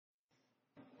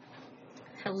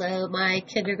Hello, my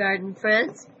kindergarten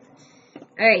friends.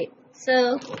 All right,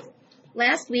 so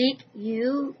last week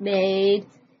you made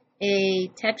a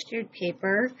textured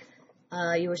paper.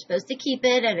 You were supposed to keep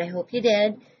it, and I hope you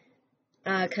did,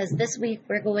 because this week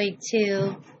we're going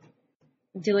to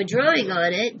do a drawing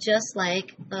on it, just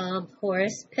like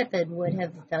Horace Pippin would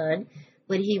have done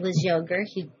when he was younger.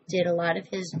 He did a lot of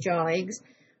his drawings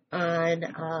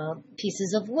on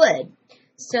pieces of wood.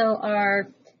 So our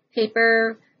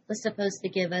paper was supposed to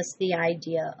give us the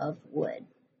idea of wood.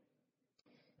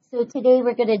 So today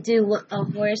we're going to do a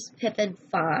Horace Pippin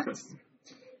Fox,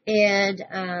 and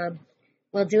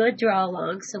we'll do a draw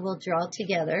along, so we'll draw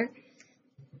together.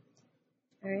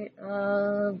 All right.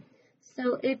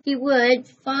 So if you would,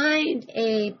 find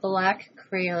a black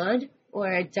crayon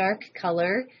or a dark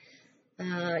color.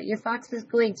 Your fox is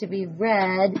going to be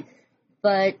red,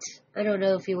 but I don't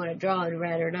know if you want to draw in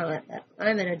red or not.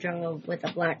 I'm going to draw with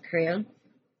a black crayon.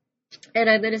 And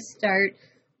I'm going to start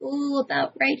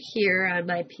about right here on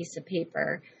my piece of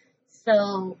paper.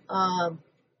 So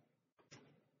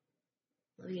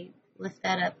let me lift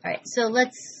that up. All right, so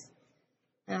let's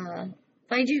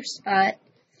find your spot.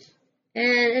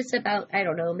 And it's about, I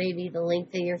don't know, maybe the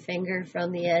length of your finger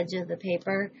from the edge of the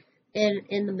paper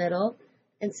in the middle.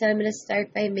 And so I'm going to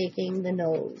start by making the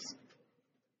nose.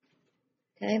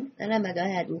 Okay, and I'm going to go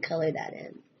ahead and color that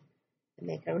in.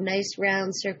 Make a nice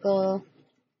round circle.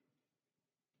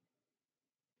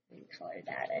 And color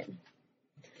that in.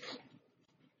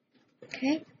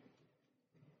 Okay.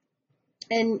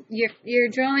 And you're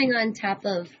drawing on top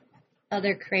of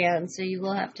other crayons, so you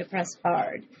will have to press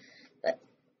hard. But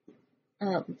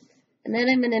and then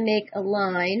I'm going to make a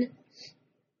line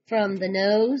from the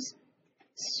nose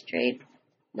straight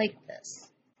like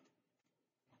this.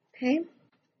 Okay.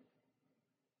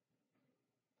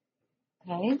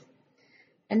 Okay.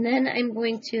 And then I'm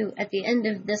going to, at the end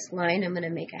of this line, I'm going to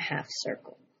make a half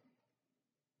circle.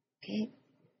 Okay.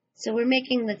 So we're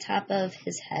making the top of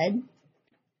his head.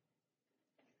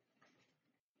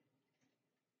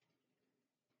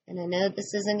 And I know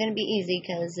this isn't going to be easy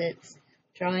because it's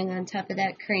drawing on top of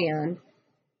that crayon.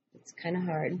 It's kind of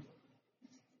hard.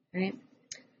 All right.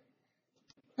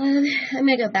 I'm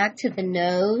going to go back to the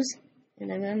nose,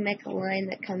 and I'm going to make a line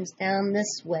that comes down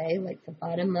this way, like the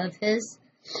bottom of his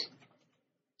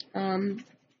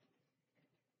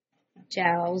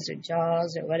jowls or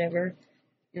jaws or whatever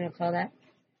you want to call that.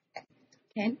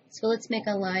 Okay, so let's make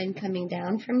a line coming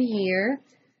down from here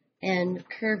and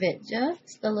curve it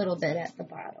just a little bit at the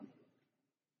bottom.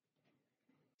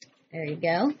 There you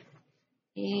go.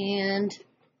 And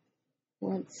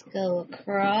let's go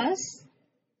across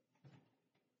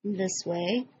this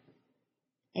way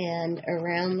and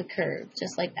around the curve,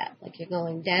 just like that. Like you're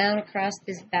going down across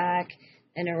his back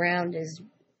and around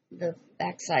the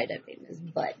back side of him, his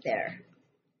butt there.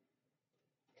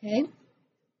 Okay.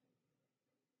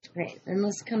 Great. And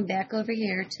let's come back over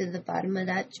here to the bottom of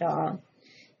that jaw,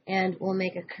 and we'll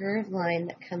make a curved line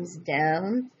that comes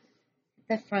down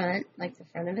the front, like the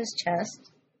front of his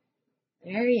chest.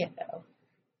 There you go.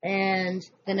 And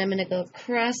then I'm going to go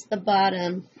across the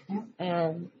bottom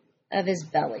of his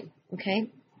belly. Okay?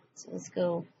 So let's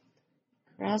go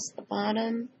across the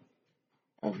bottom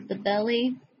of the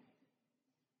belly.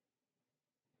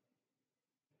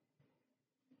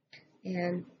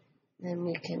 And then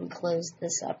we can close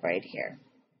this up right here.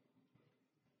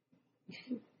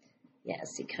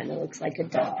 Yes, he kind of looks like a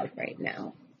dog right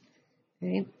now. All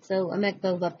right, so I'm going to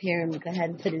go up here and go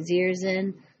ahead and put his ears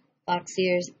in.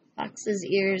 Fox's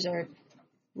ears are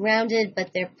rounded,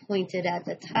 but they're pointed at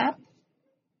the top.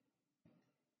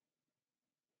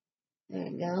 There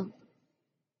we go.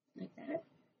 Like that.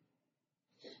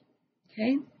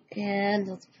 Okay, and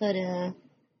let's put a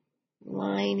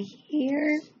line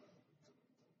here.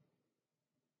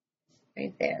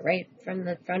 Right there, right from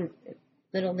the front,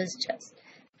 middle of his chest.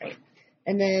 Right.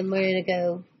 And then we're going to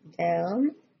go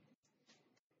down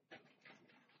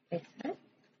like that.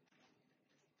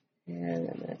 And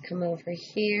I'm going to come over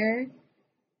here.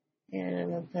 And I'm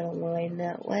going to put a line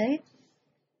that way.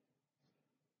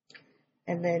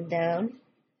 And then down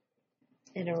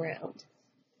and around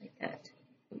like that.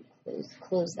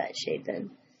 Close that shape in.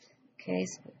 Okay,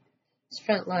 so this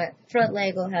front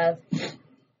leg will have,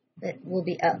 it will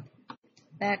be up.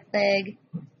 Back leg,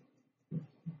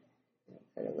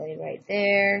 put a leg right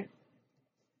there.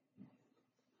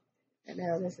 I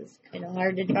know this is kind of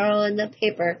hard to draw on the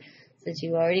paper since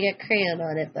you already got crayon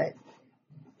on it, but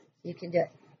you can do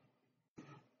it.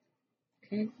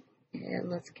 Okay,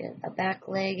 and let's get a back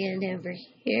leg in over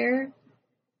here.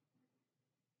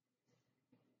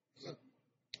 And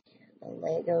a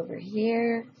leg over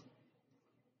here.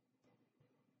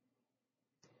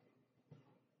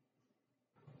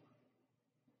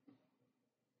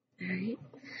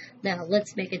 Now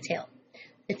let's make a tail.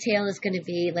 The tail is going to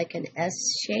be like an S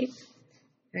shape.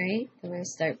 All right, I'm going to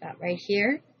start about right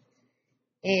here.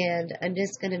 And I'm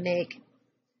just going to make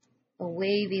a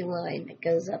wavy line that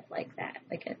goes up like that,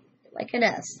 like an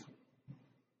S.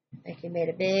 Like you made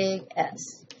a big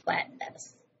S, flat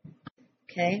S.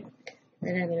 Okay,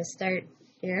 then I'm going to start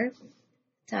here,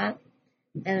 top,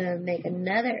 and I'm going to make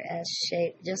another S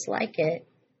shape just like it.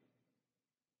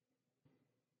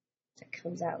 That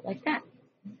comes out like that.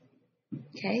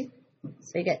 Okay,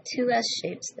 so you got two S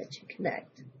shapes that you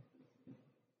connect.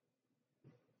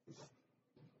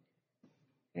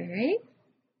 All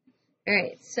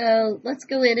right, so let's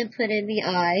go in and put in the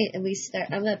eye, and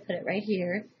I'm going to put it right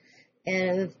here,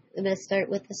 and I'm going to start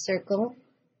with the circle.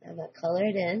 I'm going to color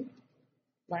it in,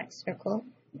 black circle.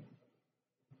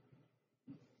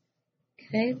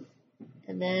 Okay,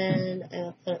 and then I'm going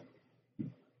to put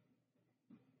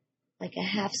like a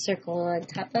half circle on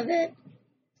top of it,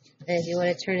 and if you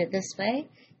want to turn it this way,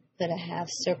 put a half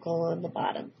circle on the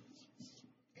bottom.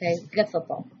 Okay, good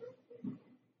football.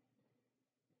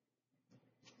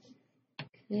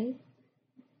 Okay.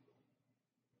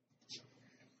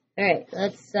 All right,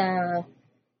 let's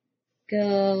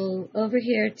go over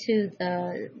here to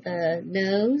the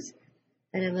nose,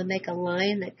 and I'm going to make a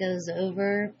line that goes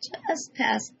over just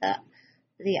past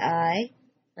the eye,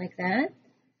 like that.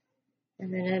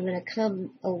 And then I'm going to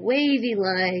come a wavy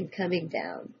line coming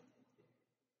down.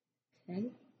 Okay.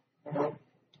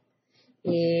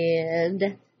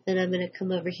 And then I'm going to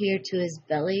come over here to his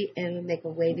belly and make a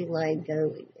wavy line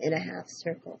going in a half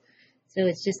circle. So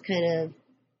it's just kind of,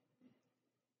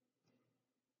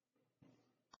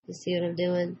 you see what I'm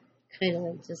doing? Kind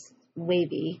of just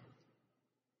wavy.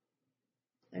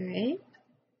 All right.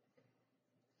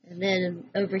 And then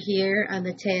over here on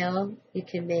the tail, you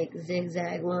can make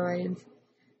zigzag lines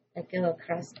that go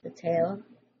across the tail.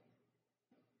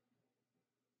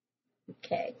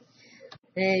 Okay.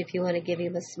 Then if you want to give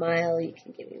him a smile, you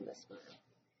can give him a smile.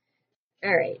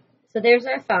 All right. So there's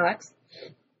our fox.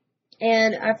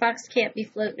 And our fox can't be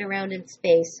floating around in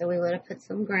space, so we want to put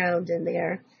some ground in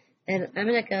there. And I'm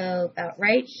going to go about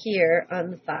right here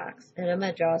on the fox, and I'm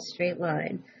going to draw a straight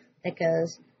line that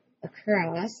goes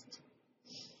across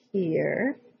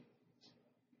here.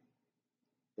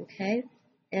 Okay?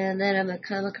 And then I'm going to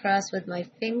come across with my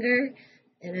finger,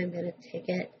 and I'm going to take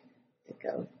it and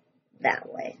go that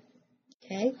way.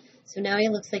 Okay? So now he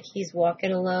looks like he's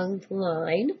walking along the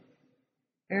line.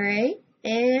 All right?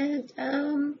 And,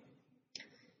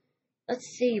 let's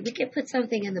see, we could put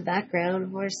something in the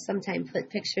background. Horace sometimes put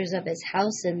pictures of his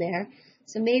house in there.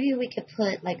 So maybe we could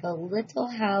put like a little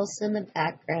house in the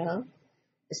background.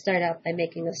 We'll start out by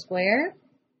making a square.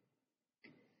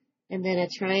 And then a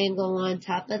triangle on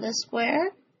top of the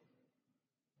square.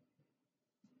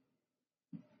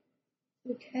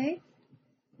 Okay.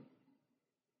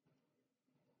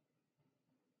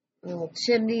 A little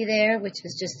chimney there, which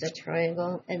is just a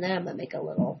triangle. And then I'm going to make a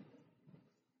little,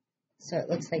 so it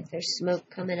looks like there's smoke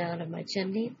coming out of my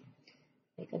chimney.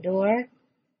 Make a door.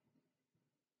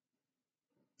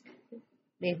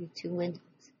 Maybe 2 windows.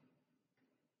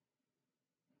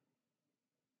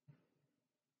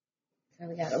 So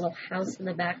we got a little house in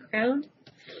the background.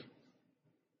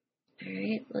 All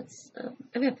right, I'm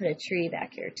going to put a tree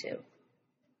back here too.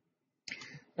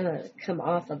 I'm going to come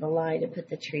off of the line and put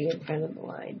the tree in front of the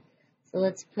line. So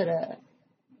let's put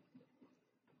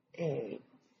two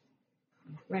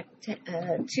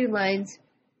lines,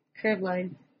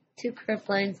 two curved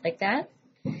lines like that.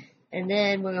 And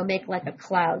then we're going to make like a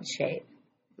cloud shape.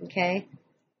 Okay?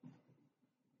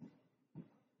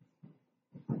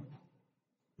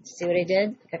 See what I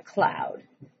did? Like a cloud.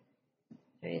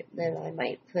 Right? Then I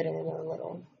might put in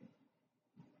a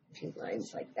few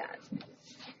lines like that.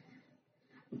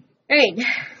 Alright,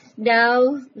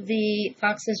 now the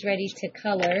fox is ready to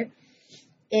color.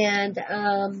 And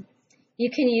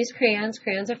you can use crayons.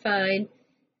 Crayons are fine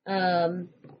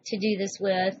to do this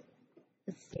with.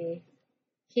 Let's see.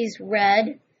 He's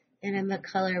red, and I'm going to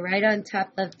color right on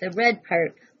top of the red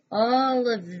part. All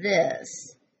of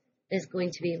this is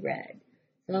going to be red.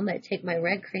 So I'm going to take my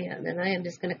red crayon, and I am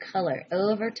just going to color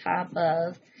over top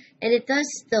of, and it does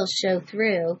still show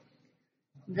through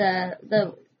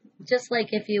just like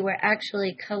if you were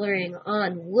actually coloring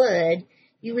on wood,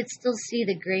 you would still see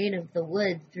the grain of the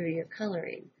wood through your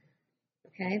coloring.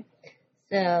 Okay?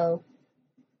 So,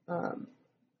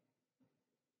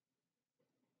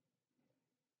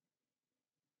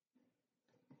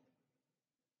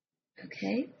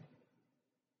 okay.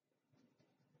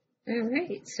 All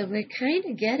right. So we're kind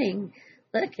of getting,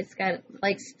 look, it's got,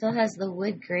 like, still has the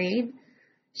wood grain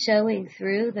showing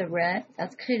through the red.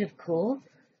 That's kind of cool.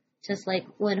 just like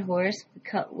when Horace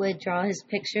would draw his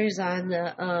pictures on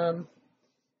the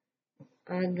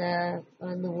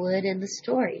wood in the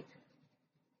story.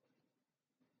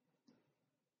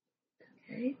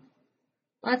 Okay,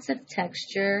 lots of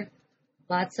texture,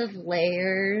 lots of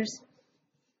layers.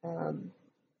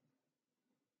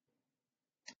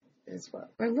 Is what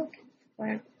we're looking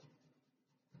for.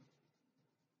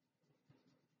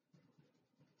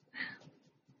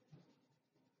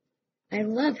 I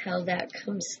love how that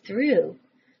comes through.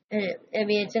 And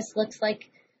it just looks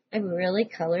like I'm really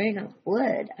coloring on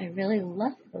wood. I really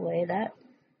love the way that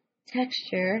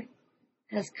texture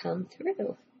has come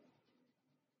through.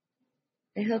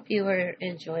 I hope you are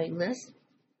enjoying this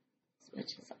as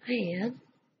much as I am.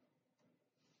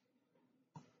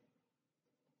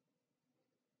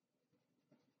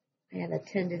 I have a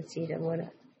tendency to want to,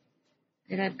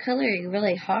 and I'm coloring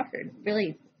really hard,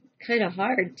 really kind of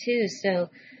hard too, so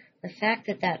the fact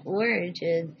that that orange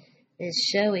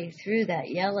is showing through that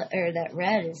yellow or that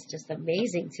red is just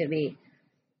amazing to me.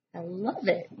 I love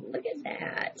it. Look at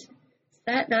that. Is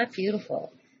that not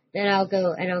beautiful? Then I'll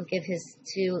go and I'll give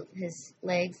his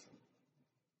legs.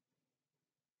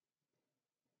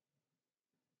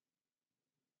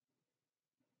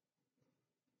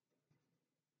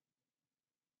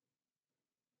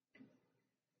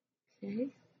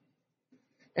 Okay.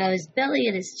 Now his belly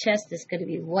and his chest is going to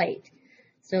be white.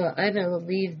 So I'm going to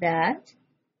leave that.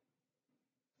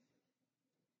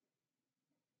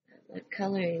 I'm not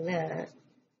coloring that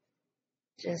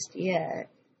just yet.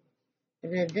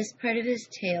 And then this part of his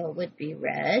tail would be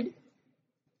red.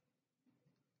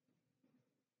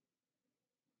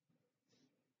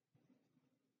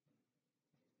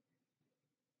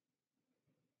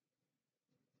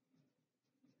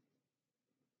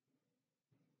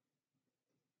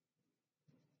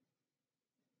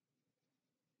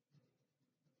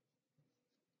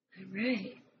 All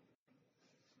right.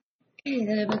 Okay,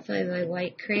 then I'm going to find my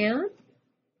white crayon.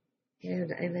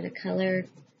 And I'm going to color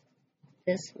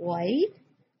this white.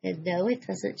 And no, it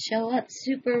doesn't show up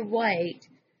super white.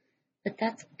 But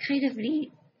that's kind of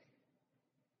neat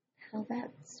how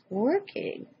that's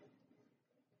working.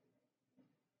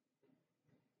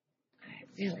 I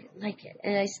really like it.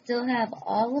 And I still have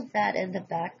all of that in the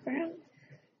background.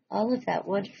 All of that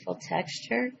wonderful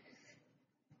texture.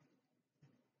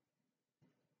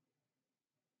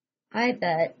 I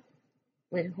bet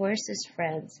when Horace's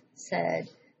friends said,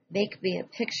 "Make me a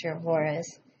picture,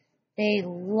 Horace," they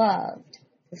loved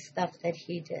the stuff that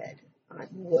he did on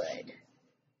wood.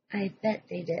 I bet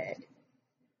they did.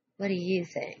 What do you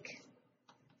think?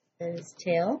 And his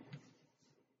tail?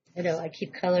 I know I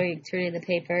keep coloring, turning the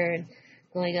paper and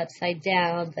going upside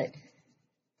down, but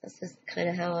this is kind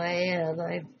of how I am.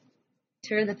 I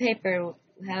turn the paper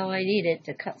how I need it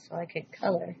to cut so I can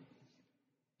color.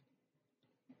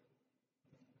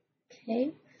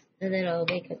 Okay, and then I'll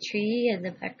make a tree in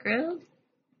the background.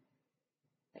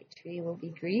 My tree will be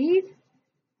green.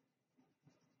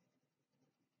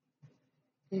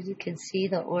 As you can see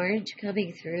the orange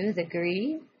coming through the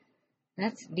green.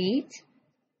 That's neat.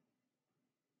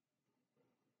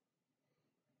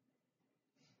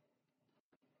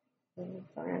 A little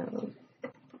brown.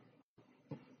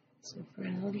 Some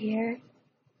brown here.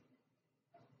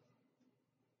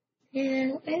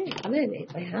 And I think I'm going to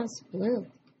make my house blue.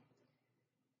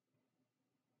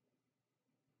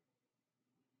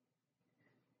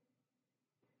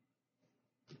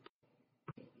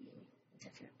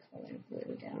 Different color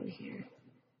blue down here.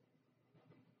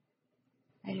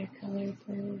 Lighter color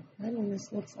blue. I don't know,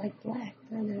 this looks like black,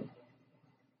 doesn't it?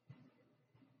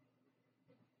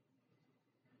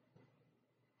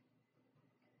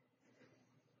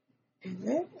 And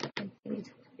then I'm going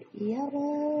to put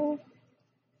yellow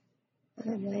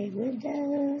on my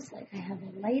windows, like I have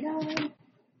a light on.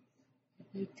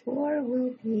 My door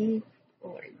will be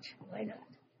orange. Why not?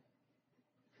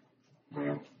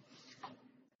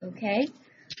 Okay.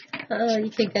 You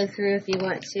can go through if you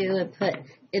want to and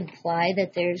imply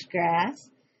that there's grass,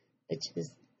 which is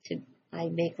I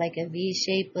make like a V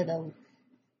shape with a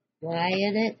Y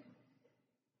in it.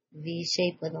 V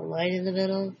shape with a line in the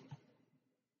middle.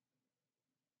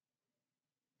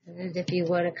 And if you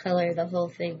want to color the whole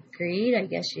thing green, I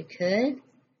guess you could.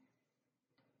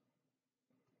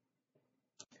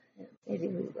 Maybe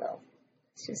we will.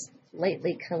 It's just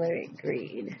lightly color it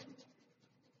green.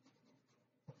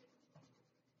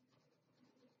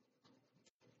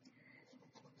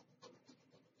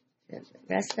 And the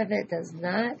rest of it does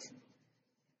not.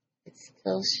 It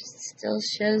still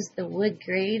shows the wood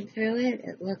grain through it.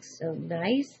 It looks so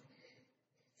nice.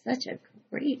 Such a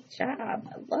great job.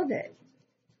 I love it.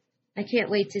 I can't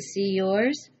wait to see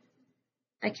yours.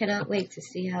 I cannot wait to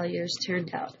see how yours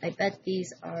turned out. I bet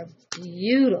these are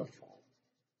beautiful.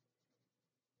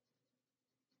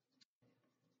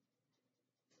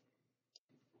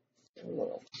 A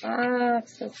little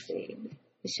fox. Let's see.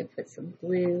 We should put some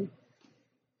blue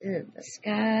in the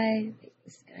sky. Make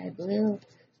the sky blue.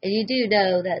 And you do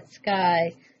know that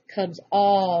sky comes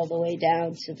all the way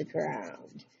down to the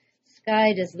ground.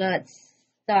 Sky does not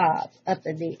stop up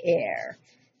in the air.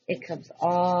 It comes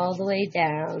all the way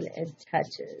down and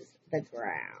touches the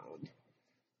ground.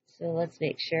 So let's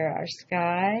make sure our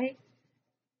sky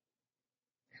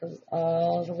comes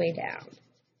all the way down.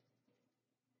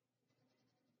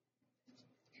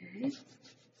 Okay.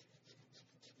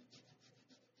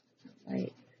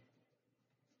 Light.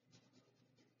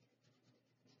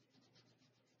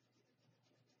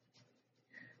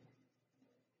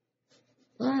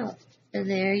 Wow. And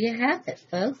there you have it,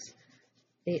 folks.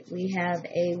 We have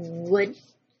a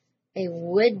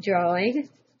wood drawing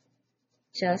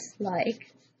just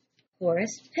like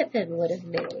Horace Pippin would have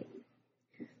made.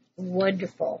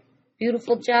 Wonderful.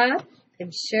 Beautiful job,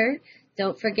 I'm sure.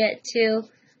 Don't forget to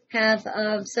have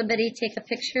somebody take a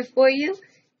picture for you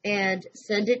and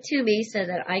send it to me so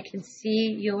that I can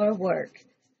see your work.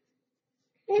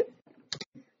 Okay.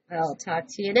 I'll talk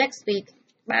to you next week.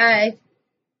 Bye.